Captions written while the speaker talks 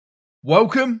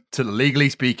Welcome to the Legally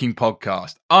Speaking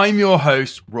podcast. I'm your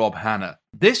host, Rob Hanna.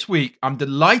 This week, I'm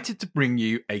delighted to bring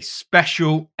you a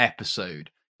special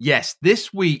episode. Yes,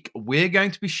 this week, we're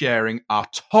going to be sharing our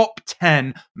top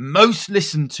 10 most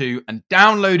listened to and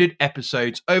downloaded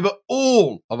episodes over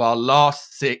all of our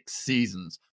last 6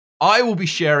 seasons. I will be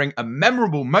sharing a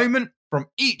memorable moment from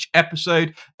each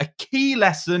episode, a key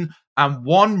lesson, and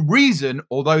one reason,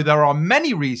 although there are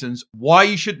many reasons, why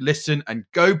you should listen and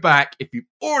go back if you've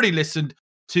already listened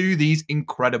to these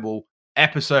incredible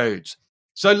episodes.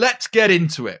 So let's get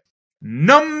into it.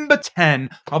 Number 10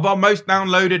 of our most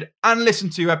downloaded and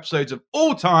listened to episodes of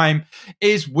all time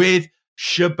is with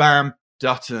Shabam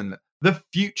Dutton, the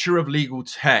future of legal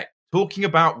tech, talking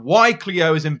about why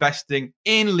Clio is investing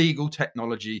in legal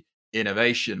technology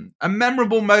innovation. A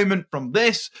memorable moment from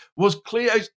this was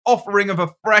Clio's offering of a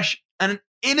fresh and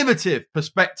innovative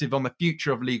perspective on the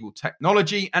future of legal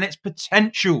technology and its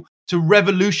potential to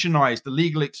revolutionize the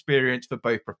legal experience for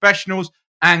both professionals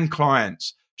and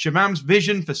clients. Shabam's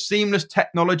vision for seamless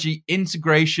technology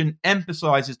integration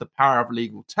emphasizes the power of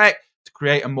legal tech to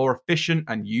create a more efficient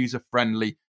and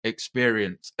user-friendly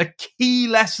experience. A key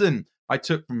lesson I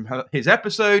took from his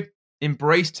episode: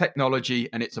 embrace technology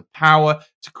and its power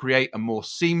to create a more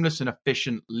seamless and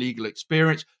efficient legal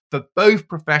experience for both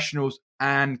professionals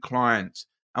and clients.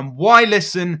 And why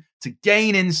listen? To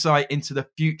gain insight into the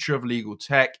future of legal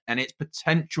tech and its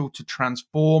potential to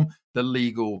transform the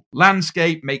legal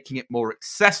landscape, making it more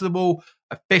accessible,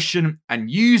 efficient,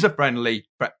 and user-friendly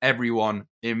for everyone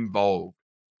involved.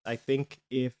 I think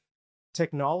if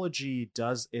technology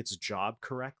does its job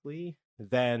correctly,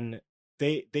 then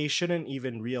they shouldn't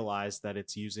even realize that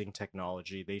it's using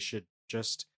technology. They should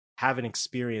just have an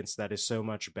experience that is so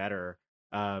much better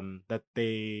that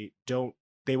they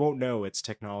won't know it's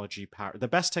technology power. The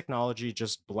best technology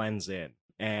just blends in.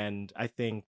 And I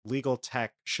think legal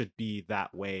tech should be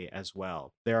that way as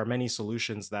well. There are many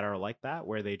solutions that are like that,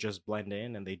 where they just blend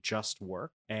in and they just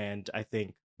work. And I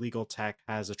think legal tech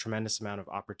has a tremendous amount of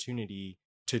opportunity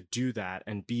to do that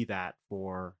and be that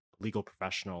for legal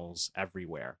professionals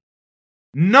everywhere.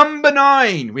 Number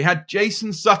 9, we had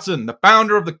Jason Sutton, the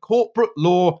founder of the Corporate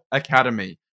Law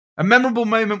Academy. A memorable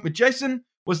moment with Jason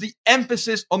was the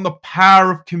emphasis on the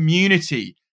power of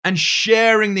community and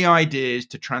sharing the ideas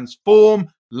to transform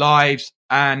lives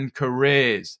and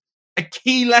careers. A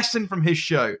key lesson from his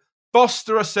show: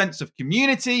 foster a sense of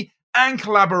community and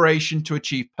collaboration to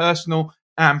achieve personal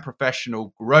and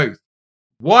professional growth.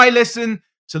 Why listen?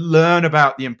 To learn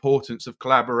about the importance of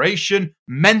collaboration,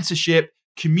 mentorship,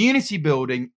 community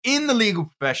building in the legal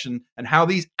profession, and how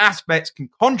these aspects can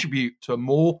contribute to a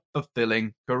more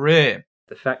fulfilling career.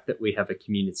 The fact that we have a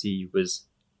community was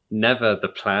never the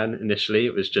plan initially.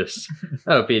 It was just,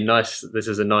 oh, it'd be nice. This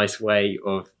is a nice way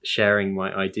of sharing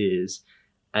my ideas.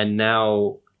 And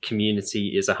now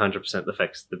community is 100% the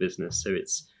focus of the business. So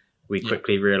we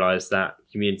quickly realized that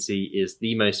community is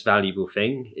the most valuable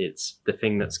thing. It's the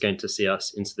thing that's going to see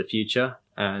us into the future.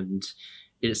 And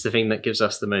it's the thing that gives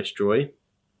us the most joy.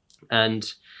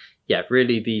 And yeah,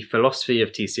 really the philosophy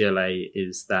of TCLA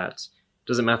is that it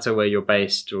doesn't matter where you're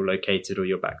based or located or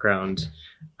your background.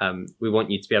 We want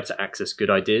you to be able to access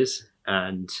good ideas.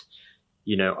 And,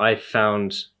 I've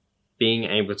found being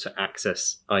able to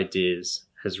access ideas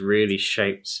has really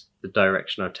shaped the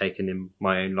direction I've taken in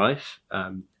my own life.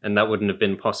 And that wouldn't have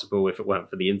been possible if it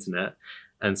weren't for the internet.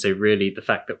 And so really the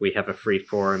fact that we have a free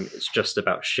forum, it's just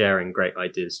about sharing great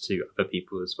ideas to other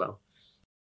people as well.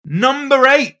 Number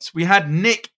 8, we had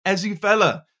Nick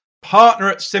Ezufella, partner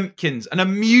at Simpkins and a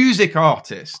music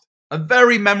artist. A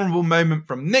very memorable moment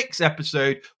from Nick's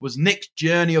episode was Nick's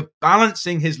journey of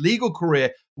balancing his legal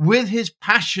career with his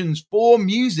passions for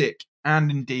music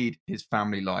and indeed his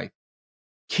family life.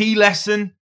 Key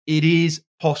lesson: it is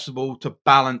possible to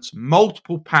balance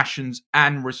multiple passions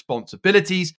and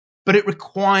responsibilities, but it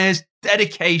requires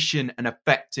dedication and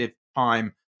effective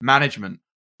time management.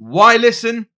 Why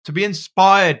listen? To be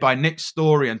inspired by Nick's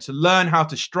story and to learn how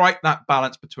to strike that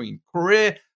balance between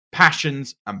career,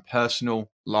 passions, and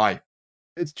personal life.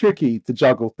 It's tricky to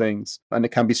juggle things and it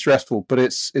can be stressful, but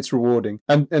it's rewarding.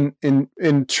 And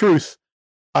in truth,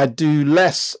 I do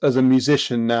less as a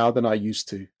musician now than I used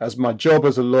to, as my job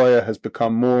as a lawyer has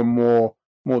become more and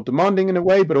more demanding in a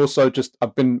way, but also just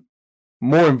I've been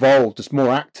more involved, just more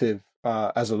active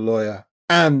as a lawyer.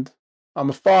 And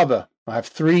I'm a father. I have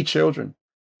 3 children.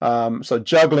 So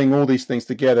juggling all these things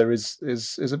together is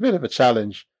a bit of a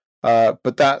challenge,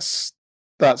 but that's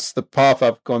the path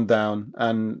I've gone down.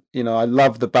 And I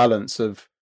love the balance of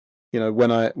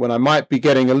when I might be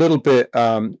getting a little bit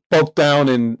bogged down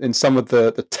in some of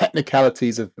the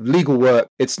technicalities of legal work.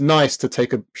 It's nice to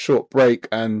take a short break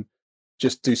and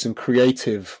just do some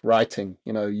creative writing,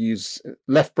 use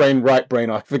left brain, right brain.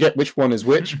 I forget which one is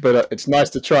which, but it's nice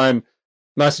to try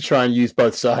and use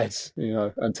both sides,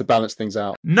 and to balance things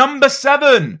out. Number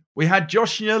 7, we had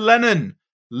Joshua Lennon,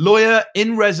 lawyer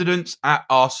in residence at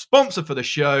our sponsor for the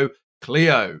show,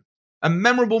 Clio. A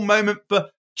memorable moment for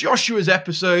Joshua's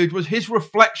episode was his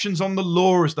reflections on the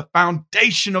law as the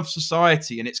foundation of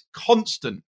society and its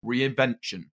constant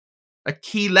reinvention. A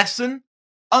key lesson?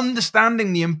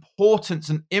 Understanding the importance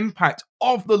and impact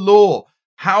of the law,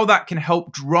 how that can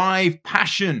help drive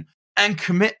passion and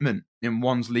commitment in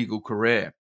one's legal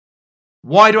career.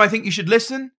 Why do I think you should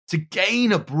listen? To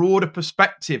gain a broader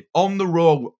perspective on the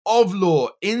role of law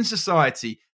in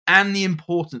society and the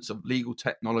importance of legal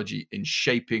technology in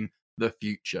shaping the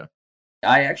future.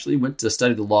 I actually went to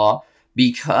study the law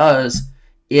because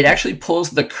it actually pulls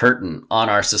the curtain on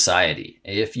our society.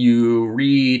 If you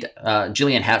read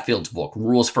Gillian Hatfield's book,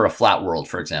 Rules for a Flat World,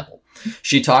 for example,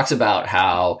 she talks about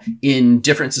how in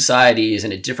different societies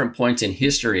and at different points in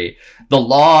history, the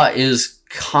law is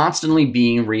constantly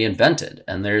being reinvented.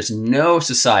 And there's no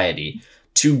society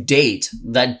to date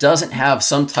that doesn't have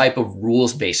some type of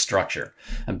rules-based structure,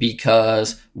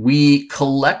 because we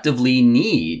collectively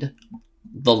need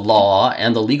the law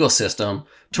and the legal system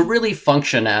to really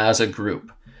function as a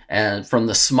group. And from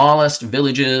the smallest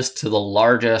villages to the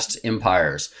largest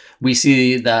empires, we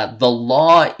see that the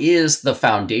law is the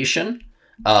foundation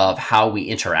of how we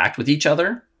interact with each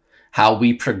other, how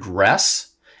we progress,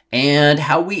 and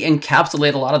how we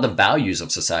encapsulate a lot of the values of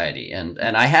society. And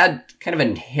I had kind of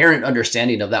an inherent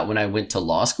understanding of that when I went to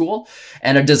law school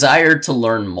and a desire to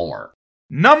learn more.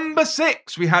 Number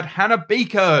 6, we had Hannah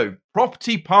Biko,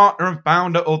 property partner and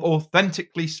founder of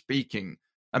Authentically Speaking.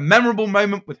 A memorable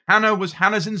moment with Hannah was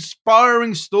Hannah's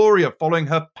inspiring story of following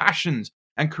her passions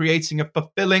and creating a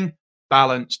fulfilling,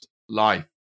 balanced life.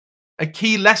 A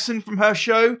key lesson from her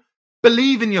show?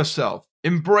 Believe in yourself,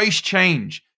 embrace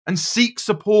change, and seek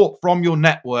support from your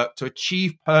network to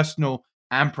achieve personal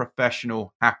and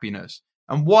professional happiness.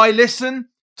 And why listen?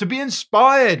 To be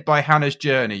inspired by Hannah's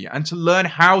journey and to learn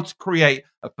how to create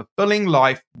a fulfilling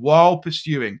life while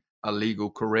pursuing a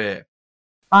legal career.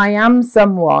 I am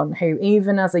someone who,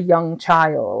 even as a young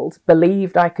child,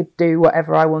 believed I could do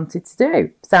whatever I wanted to do.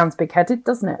 Sounds big-headed,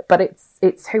 doesn't it? But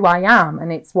it's who I am,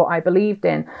 and it's what I believed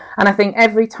in. And I think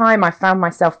every time I found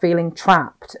myself feeling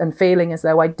trapped and feeling as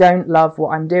though I don't love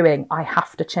what I'm doing, I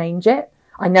have to change it.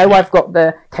 I know I've got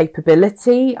the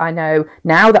capability. I know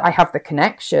now that I have the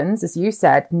connections, as you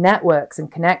said, networks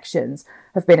and connections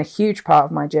have been a huge part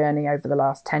of my journey over the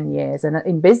last 10 years. And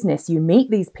in business, you meet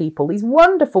these people, these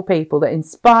wonderful people that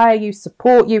inspire you,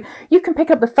 support you. You can pick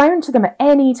up the phone to them at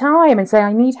any time and say,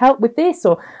 I need help with this,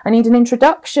 or I need an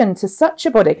introduction to such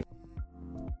a body.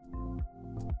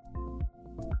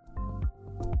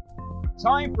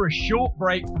 Time for a short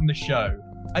break from the show.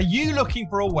 Are you looking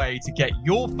for a way to get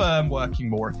your firm working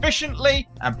more efficiently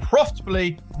and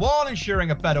profitably while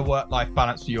ensuring a better work-life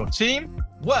balance for your team?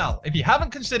 Well, if you haven't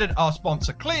considered our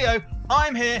sponsor Clio,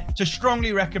 I'm here to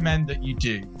strongly recommend that you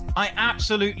do. I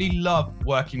absolutely love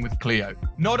working with Clio.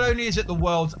 Not only is it the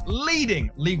world's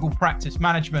leading legal practice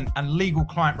management and legal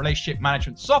client relationship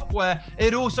management software,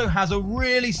 it also has a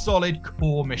really solid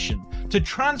core mission to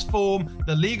transform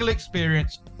the legal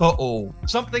experience for all,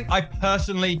 something I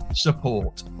personally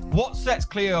support. What sets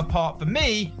Clio apart for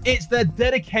me is their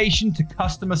dedication to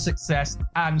customer success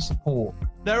and support.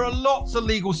 There are lots of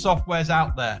legal softwares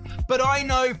out there, but I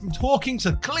know from talking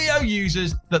to Clio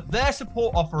users that their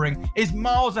support offering is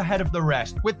miles ahead of the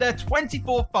rest, with their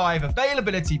 24/5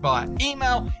 availability via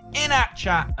email, in-app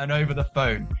chat, and over the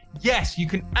phone. Yes, you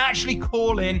can actually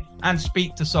call in and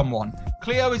speak to someone.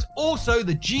 Clio is also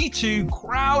the G2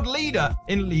 crowd leader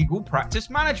in legal practice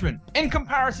management, in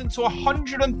comparison to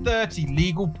 130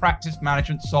 legal practice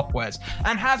management softwares,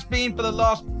 and has been for the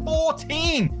last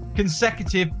 14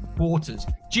 consecutive quarters.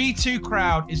 G2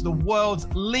 Crowd is the world's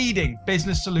leading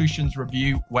business solutions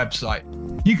review website.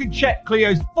 You can check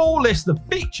Clio's full list of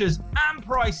features and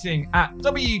pricing at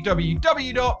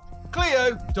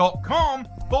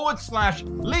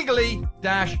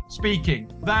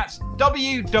www.clio.com/legally-speaking. That's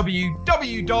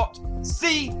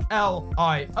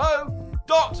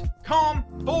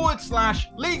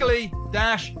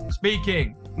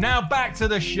www.clio.com/legally-speaking. Now back to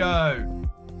the show.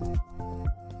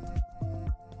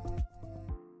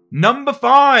 Number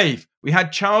 5, we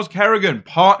had Charles Kerrigan,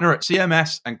 partner at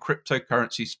CMS and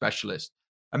cryptocurrency specialist.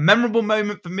 A memorable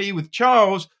moment for me with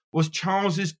Charles was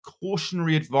Charles's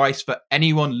cautionary advice for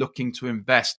anyone looking to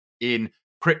invest in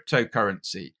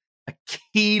cryptocurrency. A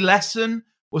key lesson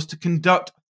was to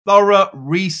conduct thorough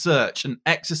research and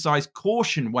exercise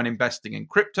caution when investing in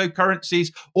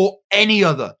cryptocurrencies or any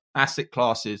other asset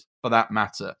classes for that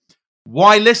matter.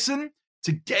 Why listen?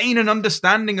 To gain an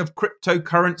understanding of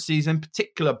cryptocurrencies, in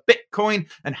particular Bitcoin,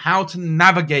 and how to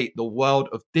navigate the world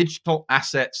of digital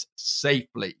assets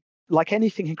safely. Like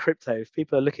anything in crypto, if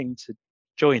people are looking to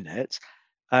join it,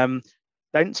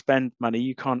 don't spend money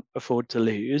you can't afford to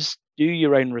lose. Do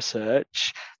your own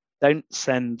research. Don't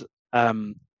send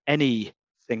anything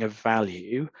of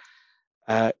value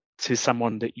to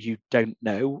someone that you don't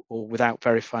know or without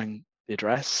verifying the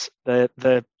address.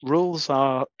 The rules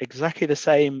are exactly the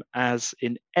same as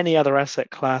in any other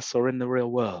asset class or in the real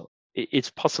world.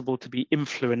 It's possible to be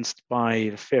influenced by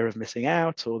the fear of missing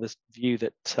out or this view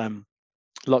that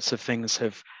lots of things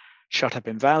have shot up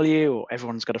in value, or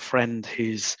everyone's got a friend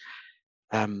who's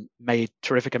made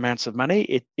terrific amounts of money.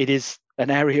 It is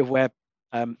an area where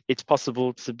it's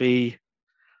possible to be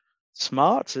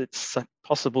smart. It's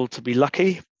possible to be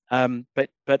lucky, but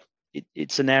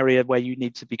it's an area where you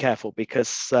need to be careful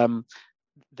because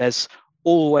there's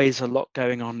always a lot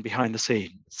going on behind the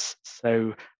scenes.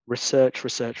 So research.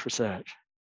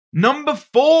 Number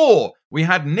 4, we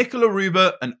had Nicola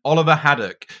Ruber and Oliver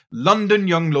Haddock, London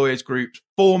Young Lawyers Group's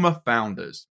former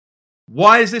founders.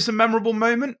 Why is this a memorable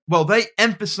moment? Well, they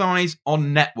emphasize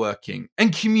on networking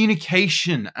and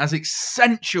communication as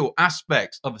essential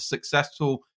aspects of a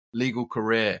successful legal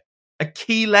career. A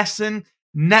key lesson: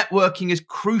 networking is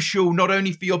crucial not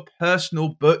only for your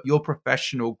personal but your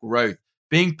professional growth.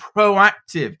 Being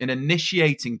proactive in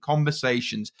initiating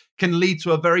conversations can lead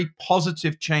to a very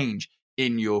positive change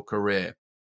in your career.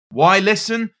 Why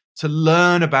listen? To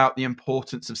learn about the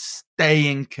importance of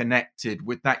staying connected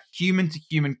with that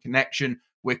human-to-human connection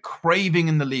we're craving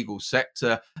in the legal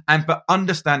sector, and for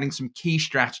understanding some key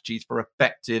strategies for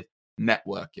effective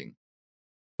networking.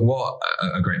 What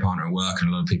a great partner at work, and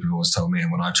a lot of people have always told me,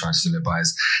 and what I try to live by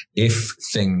is, if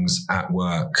things at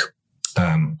work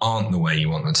aren't the way you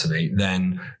want them to be,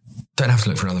 then don't have to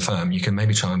look for another firm. You can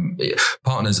maybe try and,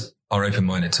 partners are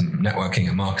open-minded to networking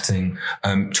and marketing,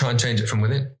 try and change it from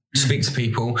within. Speak to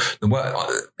people. It's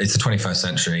the 21st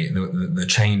century. The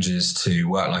changes to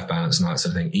work-life balance and that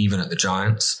sort of thing, even at the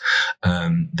giants,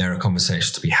 there are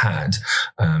conversations to be had,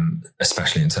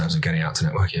 especially in terms of getting out to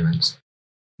networking events.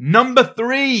 Number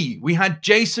 3, we had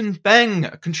Jason Feng,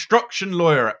 a construction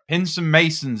lawyer at Pinson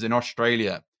Masons in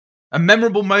Australia. A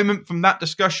memorable moment from that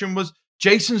discussion was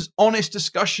Jason's honest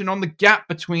discussion on the gap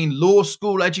between law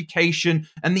school education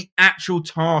and the actual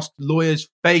task lawyers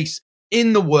face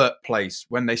in the workplace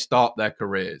when they start their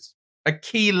careers. A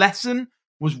key lesson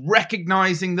was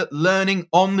recognizing that learning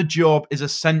on the job is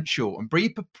essential and be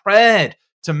prepared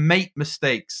to make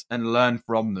mistakes and learn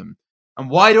from them. And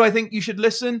why do I think you should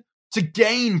listen? To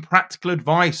gain practical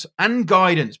advice and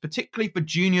guidance, particularly for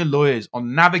junior lawyers,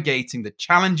 on navigating the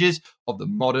challenges of the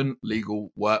modern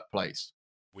legal workplace.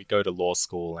 We go to law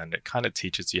school and it kind of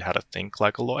teaches you how to think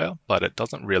like a lawyer, but it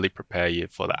doesn't really prepare you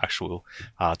for the actual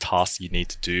tasks you need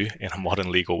to do in a modern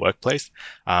legal workplace.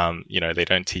 They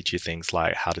don't teach you things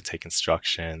like how to take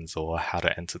instructions or how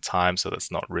to enter time so that's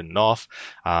not written off,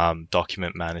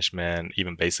 document management,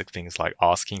 even basic things like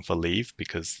asking for leave,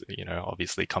 because,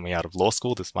 obviously coming out of law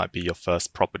school, this might be your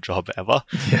first proper job ever.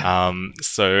 Yeah.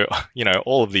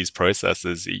 All of these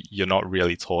processes you're not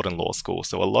really taught in law school.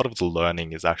 So a lot of the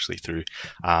learning is actually through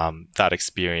that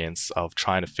experience of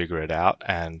trying to figure it out,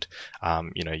 and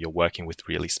you're working with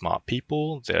really smart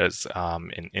people. There's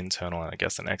an internal and I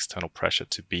guess an external pressure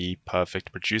to be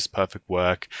perfect, produce perfect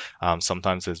work.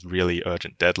 Sometimes there's really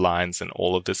urgent deadlines, and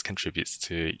all of this contributes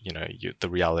to the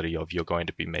reality of you're going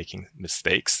to be making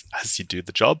mistakes as you do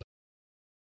the job.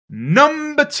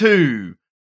 Number 2,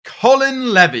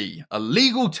 Colin Levy, a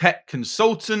legal tech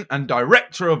consultant and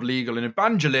director of legal and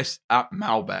evangelist at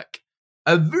Malbec.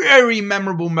 A very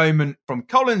memorable moment from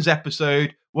Colin's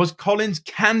episode was Colin's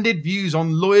candid views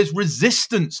on lawyers'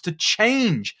 resistance to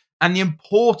change and the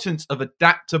importance of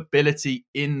adaptability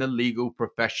in the legal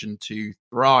profession to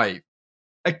thrive.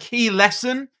 A key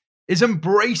lesson is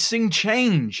embracing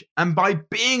change, and by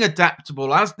being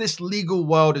adaptable as this legal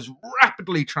world is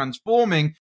rapidly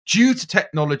transforming due to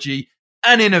technology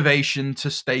and innovation, to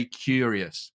stay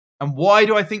curious. And why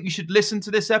do I think you should listen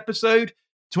to this episode?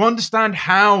 To understand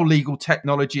how legal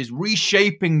technology is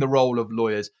reshaping the role of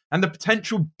lawyers and the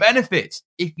potential benefits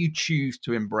if you choose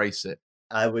to embrace it.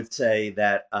 I would say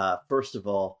that, first of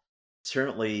all,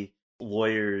 certainly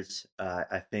lawyers,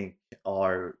 I think,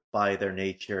 are by their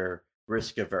nature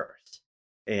risk averse,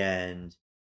 and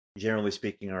generally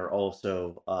speaking are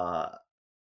also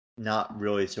not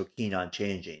really so keen on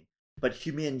changing. But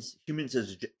humans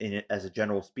as a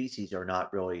general species are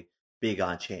not really big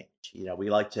on change. We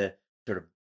like to sort of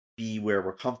be where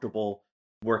we're comfortable,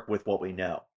 work with what we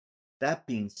know. That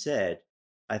being said,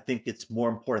 I think it's more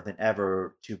important than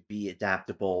ever to be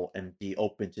adaptable and be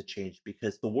open to change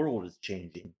because the world is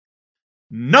changing.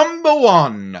 Number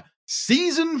 1,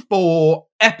 Season 4,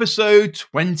 Episode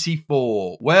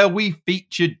 24, where we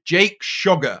featured Jake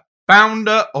Schogger,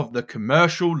 founder of the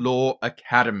Commercial Law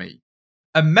Academy.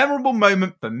 A memorable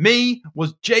moment for me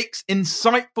was Jake's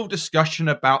insightful discussion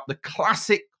about the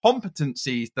classic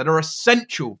competencies that are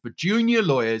essential for junior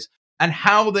lawyers and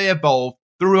how they evolve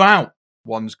throughout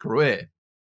one's career.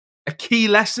 A key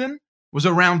lesson was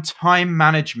around time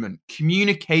management,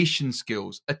 communication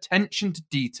skills, attention to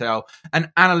detail, and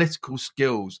analytical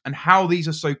skills, and how these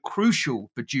are so crucial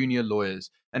for junior lawyers,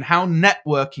 and how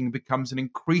networking becomes an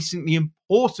increasingly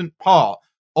important part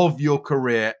of your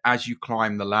career as you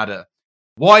climb the ladder.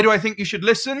 Why do I think you should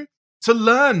listen? To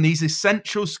learn these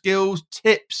essential skills,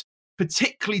 tips,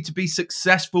 particularly to be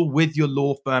successful with your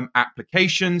law firm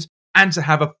applications and to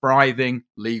have a thriving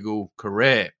legal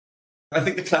career. I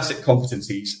think the classic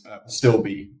competencies will still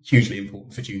be hugely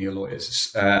important for junior lawyers.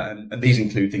 And these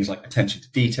include things like attention to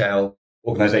detail,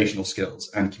 organizational skills,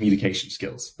 and communication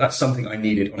skills. That's something I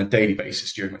needed on a daily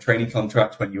basis during my training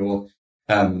contract when you're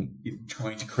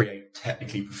trying to create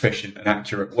technically proficient and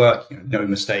accurate work, no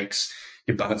mistakes.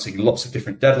 You're balancing lots of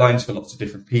different deadlines for lots of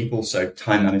different people. So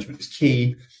time management is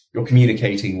key. You're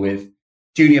communicating with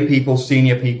junior people,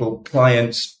 senior people,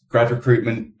 clients, grad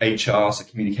recruitment, HR, so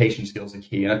communication skills are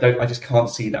key. And I just can't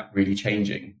see that really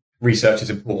changing. Research is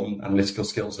important, analytical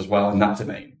skills as well in that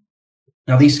domain.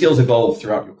 Now, these skills evolve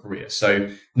throughout your career. So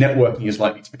networking is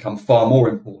likely to become far more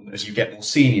important as you get more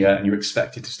senior and you're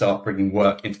expected to start bringing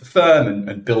work into the firm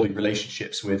and building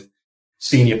relationships with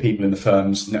senior people in the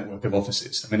firm's network of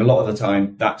offices. I mean, a lot of the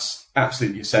time, that's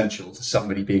absolutely essential to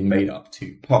somebody being made up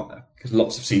to partner because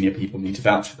lots of senior people need to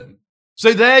vouch for them.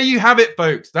 So there you have it,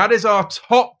 folks. That is our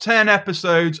top 10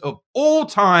 episodes of all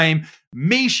time.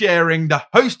 Me sharing, the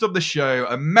host of the show,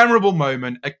 a memorable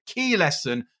moment, a key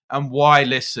lesson, and why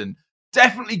listen.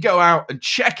 Definitely go out and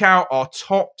check out our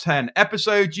top 10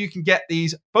 episodes. You can get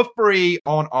these for free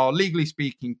on our Legally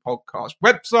Speaking podcast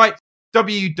website,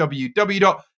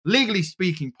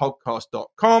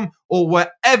 www.legallyspeakingpodcast.com, or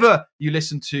wherever you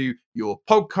listen to your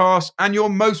podcast. And you're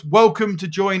most welcome to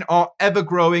join our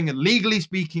ever-growing Legally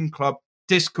Speaking Club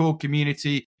Discord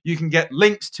community. You can get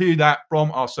links to that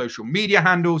from our social media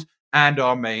handles and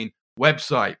our main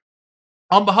website.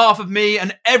 On behalf of me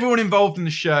and everyone involved in the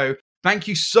show, thank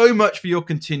you so much for your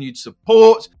continued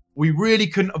support. We really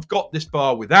couldn't have got this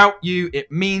far without you. It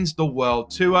means the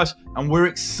world to us, and we're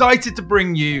excited to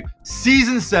bring you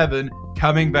Season 7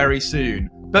 coming very soon.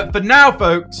 But for now,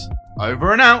 folks,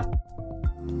 over and out.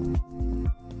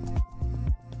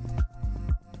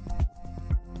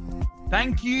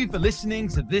 Thank you for listening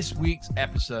to this week's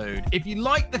episode. If you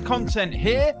like the content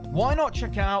here, why not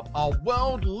check out our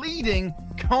world-leading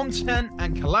content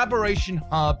and collaboration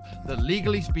hub, the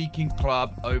Legally Speaking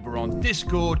Club, over on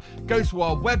Discord. Go to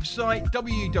our website,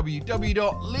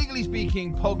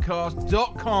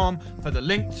 www.legallyspeakingpodcast.com, for the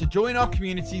link to join our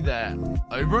community there.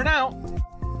 Over and out.